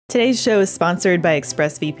Today's show is sponsored by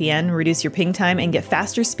ExpressVPN. Reduce your ping time and get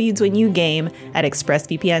faster speeds when you game at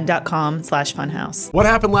expressvpn.com/funhouse. What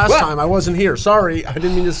happened last time? I wasn't here. Sorry, I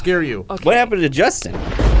didn't mean to scare you. Okay. What happened to Justin?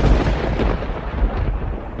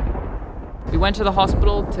 We went to the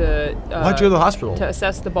hospital to... Why'd you go to the hospital? To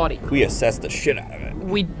assess the body. We assessed the shit out of it.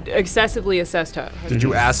 We excessively assessed her. Did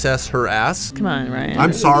you assess her ass? Come on, Ryan.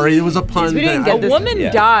 I'm sorry, it was a pun. We didn't get A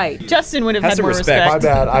woman died. Justin would have had some more respect. respect. My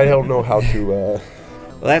bad, I don't know how to, Well,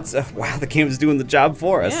 that's, wow, the game's doing the job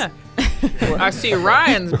for us. Yeah. I see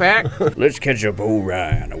Ryan's back. Let's catch up old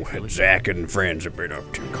Ryan, what Zach and friends have been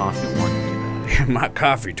up to. Coffee wanted to do that. My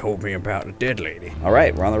coffee told me about a dead lady. All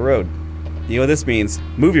right, we're on the road. You know what this means?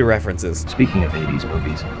 Movie references. Speaking of 80s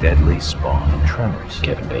movies, Deadly Spawn, Tremors,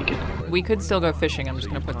 Kevin Bacon. We could still go fishing. I'm just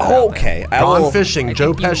going to put that out Okay. Gone Fishing,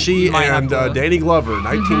 Joe Pesci might have and to- Danny Glover,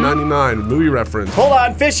 1999, movie reference. Hold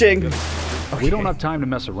on, fishing. We don't have time to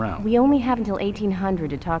mess around. We only have until 1800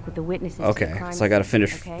 to talk with the witnesses. to the Okay, crime so I gotta scene,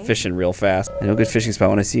 finish okay? fishing real fast. I know a good fishing spot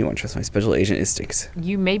when I see one. Trust my special agent instincts.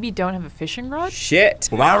 You maybe don't have a fishing rod? Shit.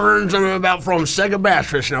 Well, I learned something about from Sega Bass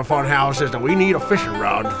Fishing at Funhaus is that we need a fishing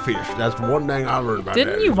rod to fish. That's one thing I learned about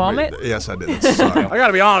Didn't that. you vomit? Yes, I did. It sucked. I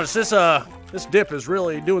gotta be honest, this dip is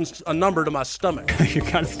really doing a number to my stomach. You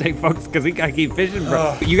gotta stay focused because we gotta keep fishing,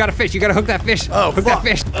 bro. You gotta fish. You gotta hook that fish. Oh, hook fuck. that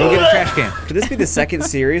fish. Go get a trash can. Could this be the second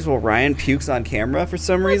series where Ryan pukes on camera for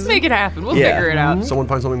some Let's reason? make it happen. We'll Yeah. figure it out. Someone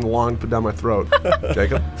find something long, put down my throat.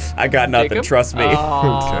 Jacob? I got nothing, Jacob? trust me.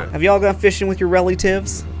 Aw. Okay. Have y'all gone fishing with your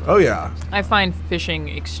relatives? Oh, yeah. I find fishing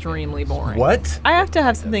extremely boring. What? I have to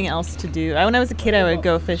have something else to do. When I was a kid, I would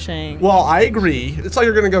go fishing. Well, I agree. It's like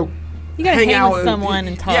you're gonna go You gotta hang with someone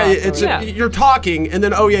and talk. Yeah, it's Yeah. you're talking, and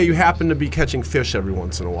then, oh yeah, you happen to be catching fish every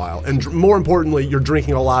once in a while. And more importantly, you're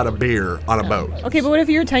drinking a lot of beer on a boat. Okay, but what if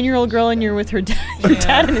you're a 10-year-old girl and you're with her dad, your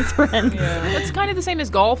dad and his friends? It's kind of the same as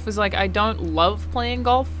golf. Is like I don't love playing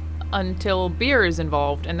golf until beer is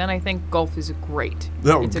involved, and then I think golf is great.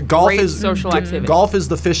 No, it's a golf great is social activity. Golf is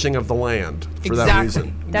the fishing of the land for that Exactly.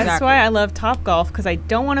 reason. That's Exactly. why I love Top Golf, because I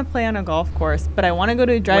don't want to play on a golf course, but I want to go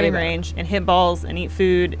to a driving better. range and hit balls and eat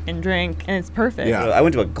food and drink, and it's perfect. Yeah. I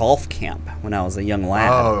went to a golf camp when I was a young lad.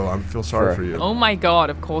 Oh, I feel sorry for you. Oh my god!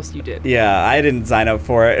 Of course you did. Yeah, I didn't sign up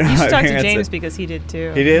for it. You should talk to Parents James said- because he did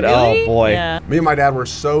too. He did? Really? Oh, boy. Yeah. Me and my dad were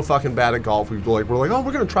so fucking bad at golf. We're like, oh,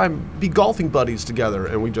 we're gonna try and be golfing buddies together,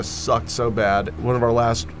 and we just sucked so bad. One of our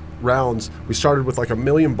last rounds, we started with like 1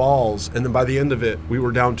 million balls, and then by the end of it, we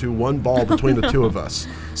were down to 1 ball between the two of us.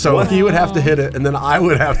 So he would have to hit it, and then I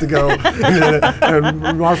would have to go and hit it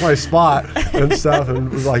and mark my spot and stuff. And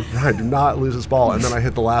it was like, Ryan, do not lose this ball. And then I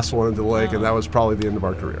hit the last one into the lake, and that was probably the end of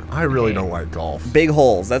our career. I really don't like golf. Big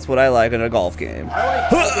holes. That's what I like in a golf game. Know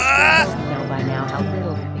by now how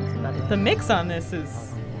little he thinks about it. The mix on this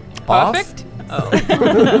is Off? Perfect.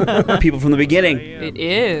 People from the beginning. It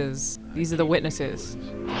is. These are the witnesses.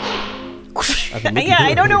 yeah,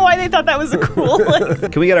 I don't know why they thought that was a cool.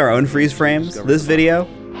 Can we get our own freeze frames? This video?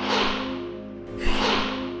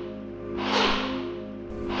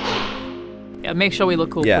 Yeah, make sure we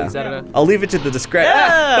look cool, Yeah. please, editor. I'll leave it to the discretion.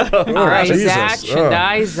 All right, Jesus. Zach and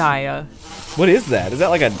Isaiah. What is that? Is that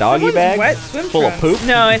like a doggy Someone's bag? wet swim Full of trunks. poop?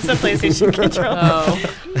 No, it's the PlayStation controller.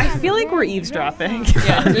 Oh. I feel like we're eavesdropping.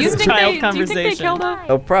 Yeah. Do you This think child they? Do you conversation. think they killed her?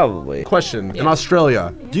 Oh, probably. Question, in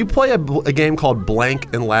Australia, do you play a game called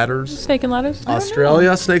Blank and Ladders? Snake and ladders.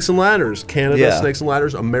 Australia, Snakes and Ladders. Canada, Yeah. Snakes and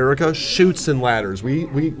Ladders. America, Shoots and Ladders.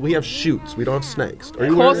 We have shoots. We don't have snakes. Are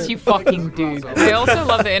Of aware course you fucking do. I also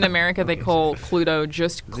love that in America they call Cluedo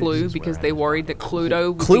just Clue because they worried that Cluedo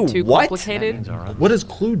would Clue be too what? complicated. What is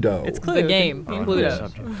Cluedo? It's Clue. The game,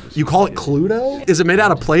 Cluedo. You call it Cluedo? Is it made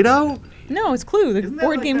out of Play-Doh? No, it's Clue, the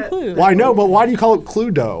board game Clue. Well, I know, but why do you call it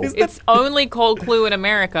Cluedo? It's only called Clue in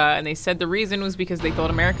America, and they said the reason was because they thought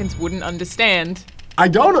Americans wouldn't understand. I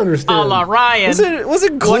don't A understand. la Ryan. Was it what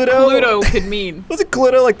Cluedo? Cluedo could mean. Was it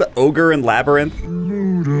Cluedo like the ogre in Labyrinth?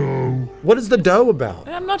 What is the dough about?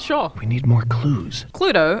 I'm not sure. We need more clues.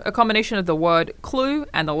 Cluedo, a combination of the word clue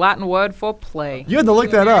and the Latin word for play. You had to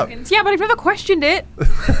look that up. Yeah, but I've never questioned it.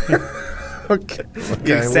 Okay, You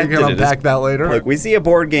we accepted can it unpack as- that later. Look, we see a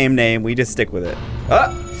board game name, we just stick with it.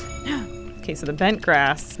 Okay, so the bent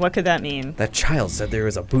grass. What could that mean? That child said there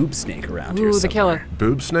was a boob snake around here Ooh, the somewhere. killer.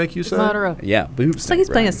 Boob snake, you said? Murderer. Yeah, boob snake. It's like he's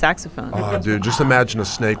playing a around. saxophone. Oh, dude, just imagine a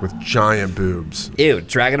snake with giant boobs. Ew,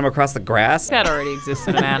 dragging him across the grass? That already exists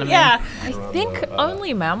in an anime. Yeah. I think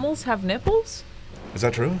only mammals have nipples. Is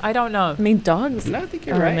that true? I don't know. I mean, dogs No, I think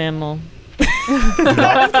you're are a right. mammal.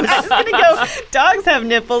 I was gonna go, dogs have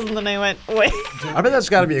nipples, and then I went, wait. I bet that's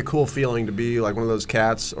got to be a cool feeling to be like one of those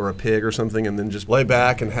cats or a pig or something, and then just lay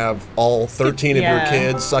back and have all 13 of your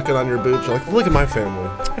kids sucking on your boobs. You're like, look at my family.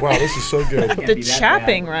 Wow, this is so good. The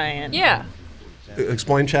chapping, Ryan. Yeah.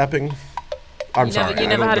 Explain chapping. I'm sorry. You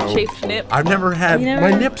never had a chafed nip? I've never had.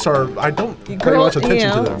 My nips are. I don't pay much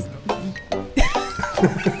attention to them.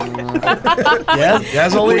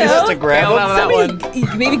 Yes, Elise. Just to grab them.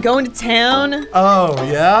 Somebody's maybe going to town. Oh,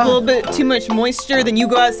 yeah? A little bit too much moisture, then you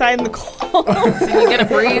go outside in the cold. So you get a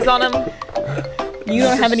breeze on them. You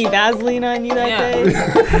don't have any Vaseline on you that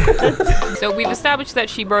day. So we've established that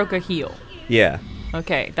she broke a heel. Yeah.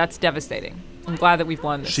 Okay, that's devastating. I'm glad that we've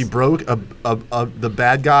won this. She broke the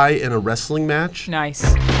bad guy in a wrestling match? Nice.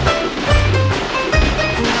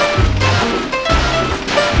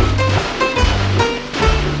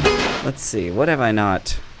 Let's see. What have I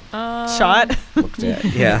not Shot. looked at?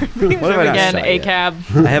 Yeah. What have I not Again, shot a yet? cab.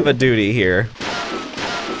 I have a duty here.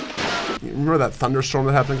 Remember that thunderstorm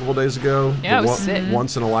that happened a couple days ago? Yeah, it was The sick.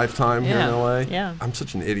 Once in a lifetime here in LA? Yeah. I'm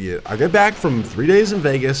such an idiot. I get back from 3 days in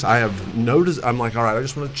Vegas. I have noticed, I'm like, all right, I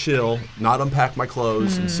just want to chill, not unpack my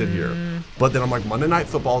clothes and sit here. But then I'm like, Monday Night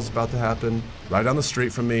Football is about to happen right down the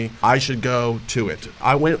street from me. I should go to it.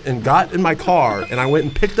 I went and got in my car and I went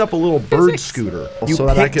and picked up a little bird scooter. You so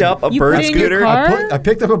that I picked could, up a You bird put it in your scooter? car? I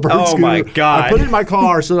picked up a bird Oh scooter. my God. I put it in my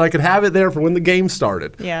car so that I could have it there for when the game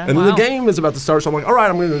started. Yeah. And then the Wow. game is about to start, so I'm like, all right,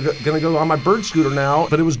 I'm gonna go on my bird scooter now.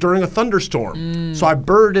 But it was during a thunderstorm, so I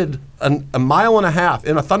birded a mile and a half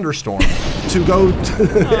in a thunderstorm to go.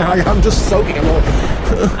 I'm just soaking. I'm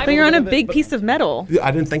like, But you're on a big piece of metal.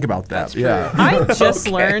 I didn't think about that. Yeah. I just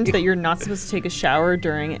learned that you're not supposed to take a shower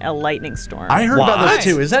during a lightning storm. I heard about Why? this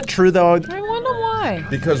too. Is that true though? I wonder why.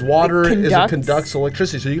 Because water conducts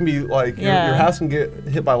electricity, so you can be like your house can get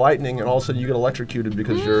hit by lightning, and all of a sudden you get electrocuted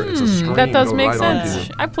because it's a stream. That does going make right onto sense.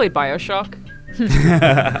 you. I played Bioshock.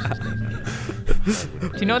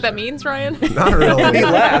 Do you know what that means, Ryan? Not really. He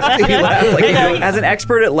laughed. He laughed. Like, as an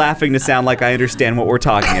expert at laughing to sound like I understand what we're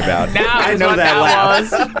talking about. Now I is know what that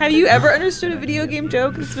laugh. was. Have you ever understood a video game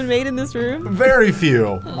joke that's been made in this room? Very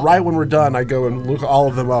few. Right when we're done, I go and look all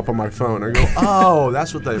of them up on my phone. I go, oh,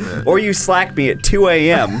 that's what they meant. Or you slack me at 2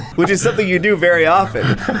 a.m., which is something you do very often.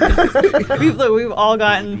 We've all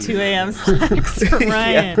gotten 2 a.m. slacks from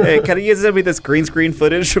Ryan. Yeah. Hey, can you send me this green screen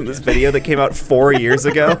footage from this video that came out 4 years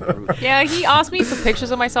ago? Yeah, he asked me for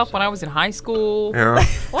pictures of myself when I was in high school. Yeah.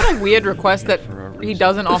 What a weird request that he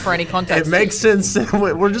doesn't offer any context. It makes sense.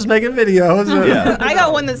 We're just making videos. Yeah. I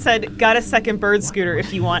got one that said, got a second bird scooter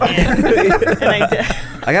if you want it. And I did.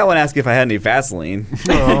 I got one asking if I had any Vaseline.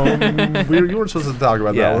 You weren't supposed to talk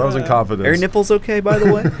about that one. I was in confidence. Are your nipples okay, by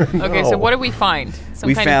the way? Okay, so what did we find? Some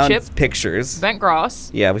We kind found of chip? pictures. Bent grass.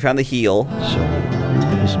 Yeah, we found the heel. So,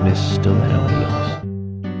 who's Miss Stiletto Heels?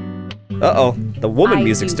 Uh-oh, the woman I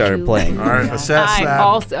music do started too. playing. All right, assess I that.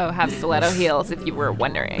 also have stiletto heels, if you were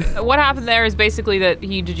wondering. What happened there is basically that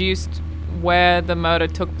he deduced where the murder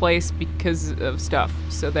took place because of stuff.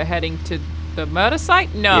 So they're heading to the murder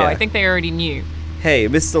site? No, Yeah. I think they already knew. Hey,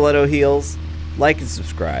 Miss Stiletto Heels, like and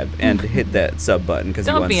subscribe, and hit that sub button because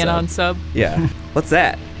you Don't want be an sub. unsub. Yeah. What's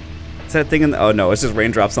that? Is that a thing in the... Oh, no, it's just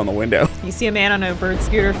raindrops on the window. You see a man on a bird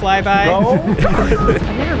scooter fly by. I've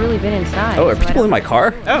never really been inside. Oh, are so I people don't in my know.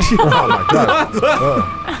 car? Oh my god.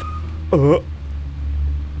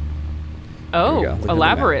 Oh, we go. Look at the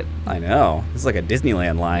elaborate. map. I know. This is like a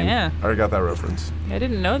Disneyland line. Yeah. I already got that reference. I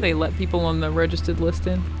didn't know they let people on the registered list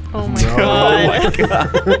in. Oh my Oh god. my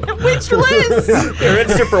god. Which list? They're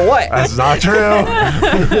registered for what? That's not true.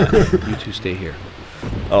 You two stay here.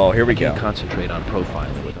 Oh, here we You go. concentrate on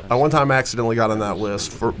profiling with us. I one time accidentally got on that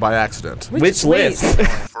list by accident. Which list?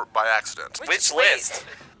 By accident. Which list?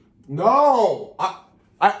 No,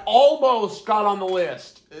 I almost got on the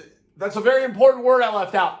list. That's a very important word I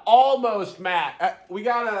left out. Almost, Matt. We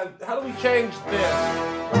gotta. How do we change this?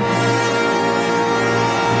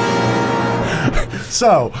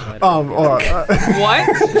 So, What?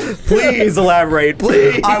 Please elaborate,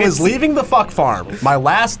 please. I was leaving the fuck farm. My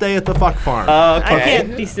last day at the fuck farm. I Okay.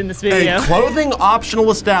 can't be in this video. A clothing optional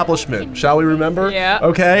establishment. Shall we remember? Yeah.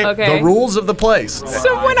 Okay. Okay. The rules of the place.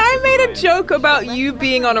 So when I made a joke about you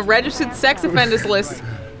being on a registered sex offenders list,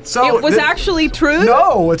 So it was actually true?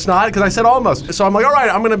 No, it's not, because I said almost. So I'm like, all right,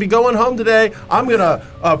 I'm going to be going home today. I'm going to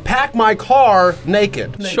pack my car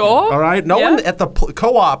naked. Sure. All right? No Yeah. one at the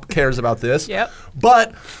co-op cares about this. Yep.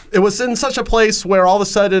 But it was in such a place where all of a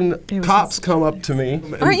sudden cops come up to me.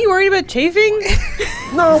 Aren't you worried about chafing?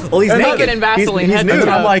 No. Well, he's And naked. in Vaseline. He's head nude. to And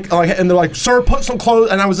toe. I'm like, and they're like, sir, put some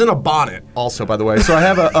clothes. And I was in a bonnet also, by the way. So I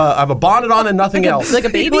have a bonnet on and nothing else. Like a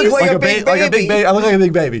baby? Looks like a big baby. I look like a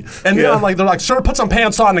big baby. And then Yeah. I'm like, they're like, sir, put some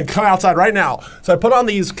pants on and come outside right now. So I put on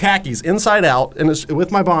these khakis inside out and it's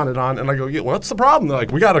with my bonnet on. And I go, yeah, what's the problem? They're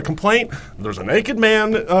like, we got a complaint. There's a naked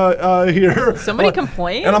man here. Somebody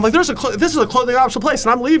complained? And I'm like, this is a clothing optional place,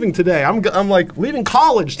 and I'm leaving today. I'm like leaving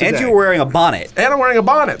college today. And you were wearing a bonnet. And I'm wearing a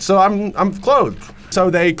bonnet, so I'm clothed. So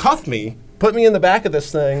they cuff me, put me in the back of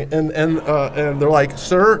this thing, and they're like,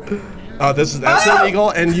 sir, that's illegal,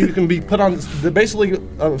 and you can be put on basically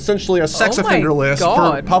essentially a sex Oh my offender list for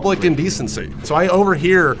God. public indecency. So I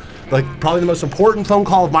overhear like probably the most important phone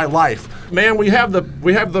call of my life. Man, we have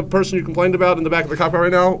the person you complained about in the back of the cop car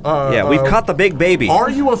right now. Yeah, we've caught the big baby. Are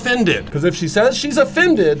you offended? Because if she says she's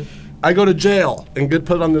offended, I go to jail and get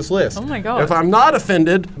put on this list. Oh my God. If I'm not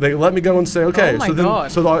offended, they let me go and say, okay. Oh my so then,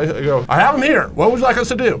 God. so I go, I have him here. What would you like us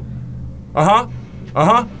to do?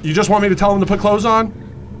 You just want me to tell them to put clothes on?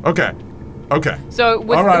 Okay. So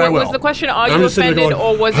was, All right, I was will. the question, are I'm you just sitting there offended,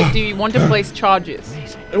 going, or was it, do you want to place charges?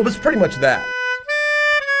 It was pretty much that.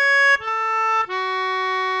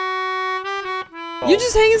 You're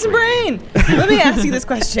just hanging some brain. Let me ask you this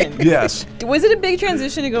question. Yes. Was it a big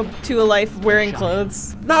transition to go to a life wearing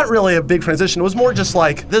clothes? Not really a big transition. It was more just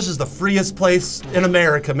like, this is the freest place in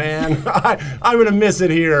America, man. I'm gonna miss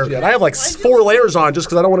it here. Yeah, and I have like 4 layers on just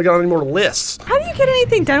because I don't want to get on any more lists. How do you get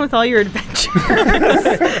anything done with all your adventures?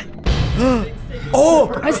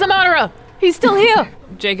 It's the murderer! He's still here!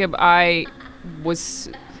 Jacob, I was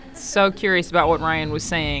so curious about what Ryan was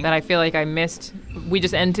saying that I feel like I missed. We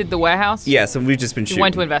just entered the warehouse? Yeah, so we've just been We shooting.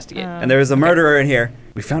 went to investigate. And there was a murderer in here.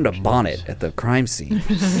 We found a bonnet at the crime scene.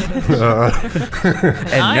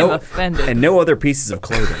 I'm offended. And no other pieces of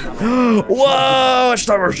clothing. Whoa, it's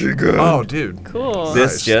not machine gun. Oh, dude. Cool.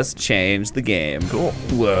 This Nice. just changed the game. Cool.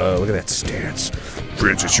 Whoa, look at that stance.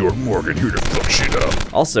 Francis York Morgan here to fuck shit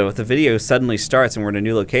up. Also, if the video suddenly starts and we're in a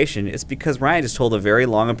new location, it's because Ryan just told a very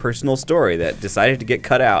long and personal story that decided to get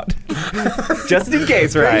cut out. Just in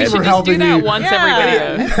case, We Ryan. should just do helping that me. once every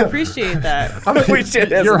video. I appreciate that. We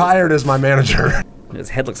should have You're some- hired as my manager. His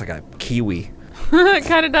head looks like a kiwi. It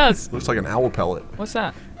kind of does. Looks like an owl pellet. What's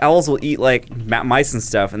that? Owls will eat like mice and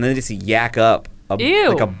stuff, and then they just yak up Ew.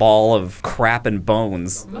 like a ball of crap and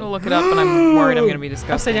bones. I'm gonna look it up, and I'm worried I'm gonna be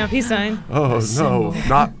disgusted. Upside down peace sign. Oh, no,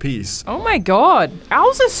 not peace. Oh my god.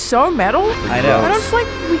 Owls are so metal. I know. I don't feel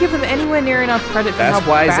like we give them anywhere near enough credit for That's how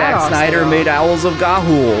why badass Zack Snyder they are. made Owls of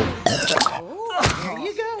Ga'Hoole.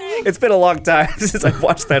 It's been a long time since I've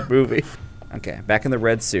watched that movie. Okay, back in the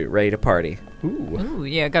red suit, ready to party. Ooh,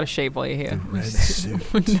 yeah, gotta shave while you're here. Red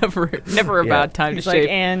suit. never a Yeah. bad time He's to like, shave.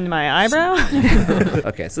 and my eyebrow?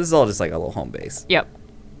 Okay, so this is all just like a little home base. Yep.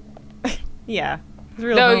 Yeah. It's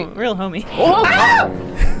real, No, real homey.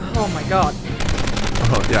 Oh my god.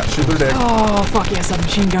 Oh, yeah, shoot their dick. Oh fuck yes, a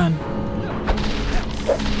machine gun.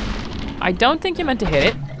 I don't think you meant to hit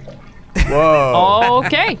it. Whoa.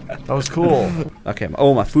 Okay. That was cool. Okay,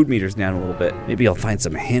 my food meter's down a little bit. Maybe I'll find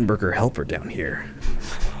some hamburger helper down here.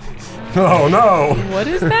 Oh, no. What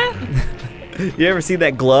is that? You ever see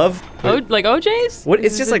that glove? Like OJ's? What?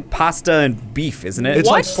 It's just like pasta and beef, isn't it? It's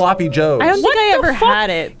like sloppy joes. I don't What think I the ever fuck? had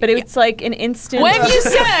it, but it's like an instant. When you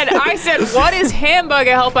said, I said, what is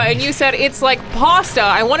hamburger helper? And you said, it's like pasta.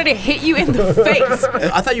 I wanted to hit you in the face.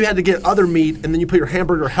 I thought you had to get other meat and then you put your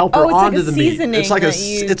hamburger helper Oh, it's like onto a the meat. seasoning It's like that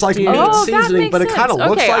you it's like do. meat Oh, that seasoning, makes but it kind of sense.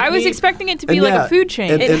 looks Okay, like I was meat. expecting it to be And like yeah, a food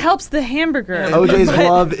chain. and- It helps the hamburger. OJ's but-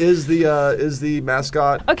 glove is the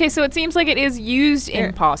mascot. Okay, so it seems like it is used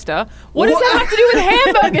in pasta. What does that have to do with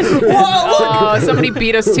hamburgers? Oh, somebody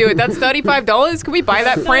beat us to it. That's $35. Can we buy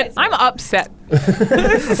that print? I'm upset.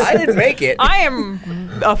 I didn't make it. I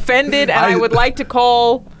am offended, and I would like to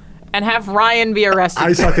call and have Ryan be arrested.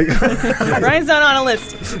 I suck at Ryan's not on a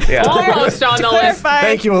list. Yeah. Almost on the list. Clarify.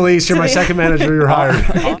 Thank you, Elise. You're my second manager. You're hired.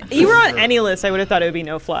 If you were on any list, I would have thought it would be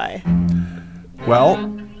no fly. Well,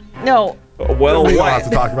 No. Well, we don't have to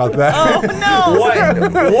what? talk about that. Oh,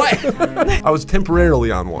 no. What? I was temporarily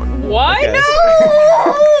on one. Why Okay.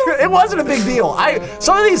 no? It wasn't a big deal.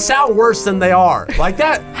 Some of these sound worse than they are. Like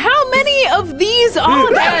that. How many of these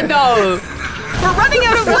are there, though? We're running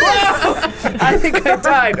out of lists. I think I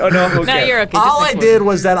died. Oh no, I'm okay. No, you're okay. All I did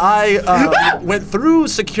was that I went through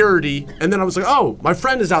security, and then I was like, oh, my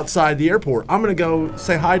friend is outside the airport. I'm going to go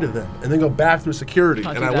say hi to them, and then go back through security.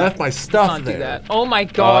 Can't and do I that. left my stuff Can't there. do that. Oh my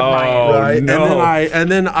God, Ryan. Oh, Right, no.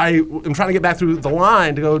 and then I am trying to get back through the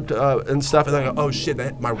line to go and stuff, and then I go, oh shit,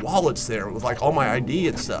 my wallet's there with like all my ID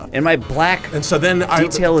and stuff. And my black And so then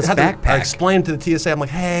detailless I backpack. explained to the TSA, I'm like,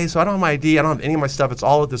 hey, so I don't have my ID, I don't have any of my stuff, it's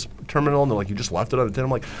all at this terminal, and they're like, you just left it unattended. I'm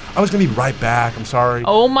like, I was gonna be right back, I'm sorry.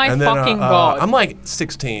 Oh my and then, fucking God. I'm like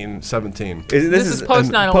 16, 17. This is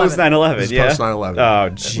post 9/11. Post 9/11, This is yeah. post 9/11. Oh,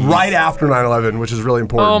 jeez. Right after 9/11, which is really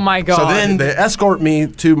important. Oh my God. So then they escort me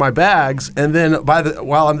to my bags, and then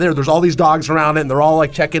while I'm there, there's all these dogs around it, and they're all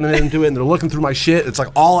like checking into it, and they're looking through my shit. It's like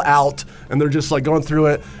all out, and they're just like going through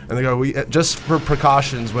it, and they go, "We just for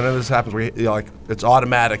precautions, whenever this happens, like it's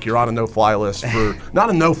automatic. You're on a no-fly list for not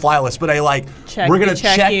a no-fly list, but we're gonna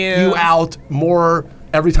check you out more."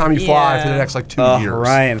 Every time you fly for the next like 2 years.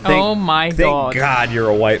 Ryan, Oh my God. Thank God you're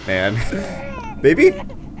a white man. Baby?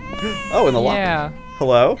 Oh, in the locker. Yeah.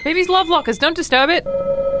 Hello? Babies love lockers. Don't disturb it.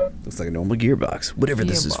 Looks like a normal gearbox. Whatever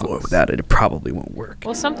this is for, Gearbox. without it probably won't work.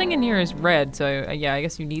 Well, something in here is red, so yeah, I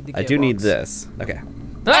guess you need the gearbox. I do need this. Okay.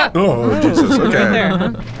 Ah! Oh Jesus!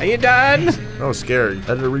 Okay. Are you done? That was scary. I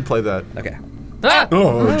had to replay that. Okay. Ah!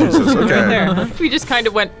 Oh Jesus! Okay. We just kind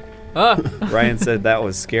of went, Ryan said that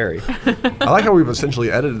was scary. I like how we've essentially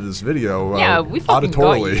edited this video. yeah, we fucking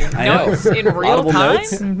got you. auditorily. I know. Notes in real Audible time?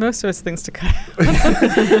 notes? Most of us things to cut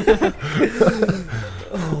out.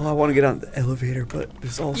 Oh, I want to get on the elevator, but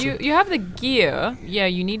there's also You have the gear. Yeah,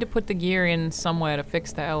 you need to put the gear in somewhere to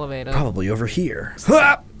fix the elevator. probably over here.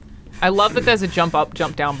 I love that there's a jump up,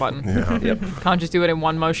 jump down button. Yeah. Yep. Can't just do it in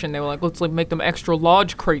one motion. They were like, let's like make them extra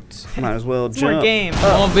large crates. Might as well More jump. game.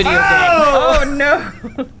 More video game. Oh no!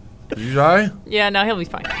 Did you die? Yeah, no, he'll be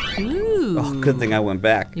fine. Ooh. Oh, good thing I went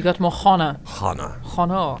back. You got more Hana. Hana.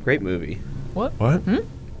 Hana. Great movie. What?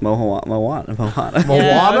 Moana.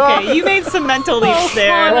 Yeah, okay, you made some mental leaps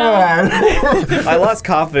there. I lost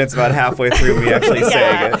confidence about halfway through me actually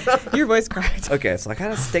saying it. Your voice cracked. Okay, so I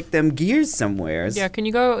gotta stick them gears somewhere. Yeah, can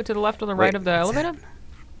you go to the left or the right Wait, of the what's elevator?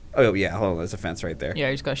 Oh yeah, hold on, there's a fence right there. Yeah,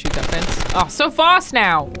 you just gotta shoot that fence. Oh, so fast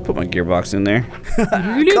now. Put my gearbox in there.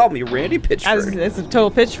 Call me Randy Pitchford. That's a total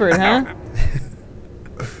Pitchford, huh?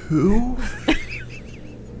 Who?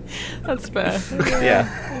 That's fair.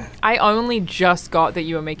 Yeah. I only just got that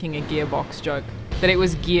you were making a gearbox joke. That it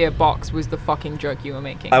was gearbox was the fucking joke you were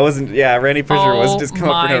making. I wasn't. Yeah, Randy Pitchford was Oh just come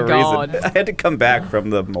up for no my God. reason. I had to come back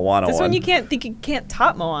from the Moana This one. one you can't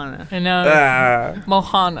top Moana. I know. Ah.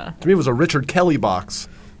 Mohana. To me, it was a Richard Kelly box.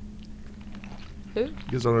 Who? You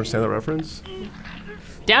guys don't understand that reference?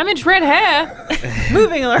 Damaged red hair.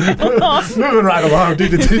 Moving along. Moving right along.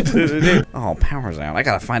 Oh, power's out. I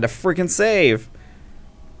gotta find a freaking save.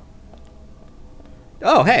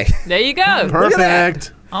 Oh, hey. There you go.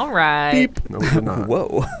 Perfect. All right. No, we did not.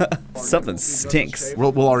 Whoa. Something stinks.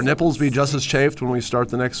 Will our nipples be just as chafed when we start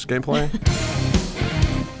the next gameplay?